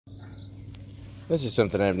This is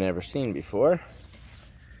something I've never seen before.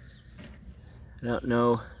 I don't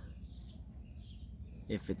know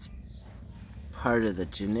if it's part of the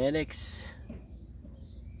genetics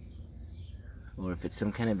or if it's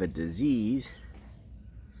some kind of a disease.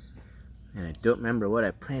 And I don't remember what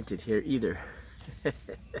I planted here either.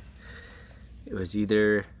 It was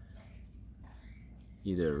either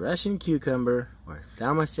Russian cucumber or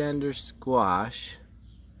Thaumasander squash.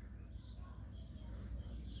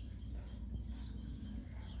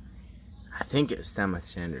 I think it was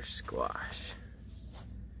Thaumasander squash.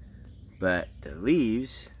 But the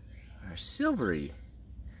leaves are silvery.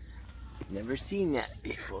 Never seen that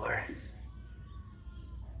before.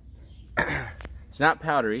 It's not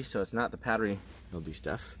powdery, so it's not the powdery mildew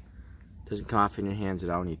stuff. It doesn't come off in your hands at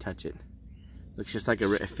all when you touch it. Looks just like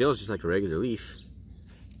it feels just like a regular leaf.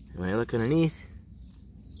 And when I look underneath,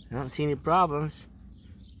 I don't see any problems.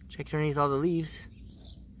 Check underneath all the leaves.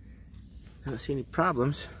 I don't see any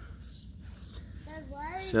problems.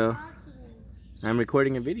 So, I'm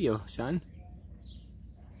recording a video, son.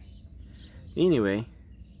 Anyway,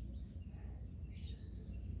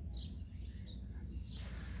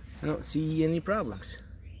 I don't see any problems.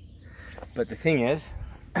 But the thing is,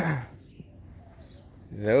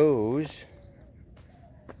 those,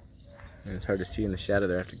 and it's hard to see in the shadow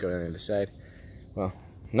there, I have to go down the other side. Well,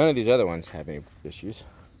 none of these other ones have any issues.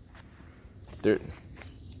 They're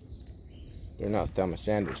not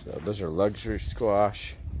Thaumasanders though. Those are luxury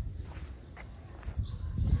squash.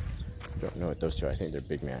 Don't know what those two are. I think they're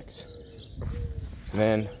Big Macs. And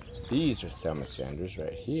then these are Thaumasanders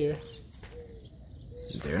right here.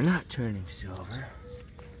 They're not turning silver.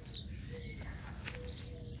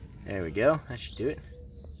 There we go. That should do it.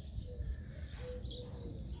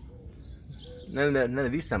 None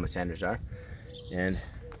of these Thaumasanders are. And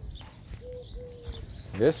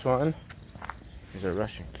this one is a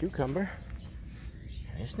Russian cucumber.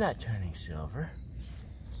 And it's not turning silver.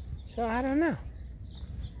 So I don't know.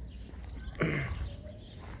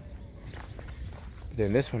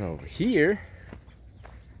 Then this one over here,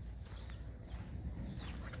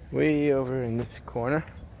 way over in this corner,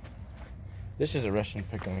 this is a Russian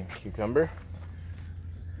pickling cucumber.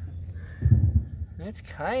 And it's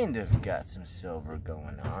kind of got some silver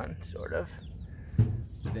going on, sort of.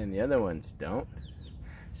 But then the other ones don't.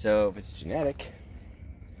 So if it's genetic,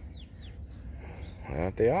 why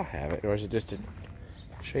don't they all have it? Or is it just a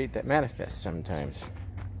trait that manifests sometimes?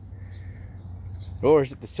 Or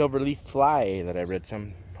is it the silver leaf fly that I read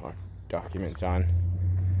some documents on,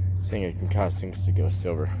 saying it can cause things to go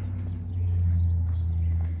silver?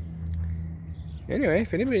 Anyway,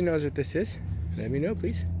 if anybody knows what this is, let me know,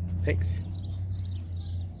 please. Thanks.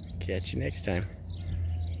 Catch you next time.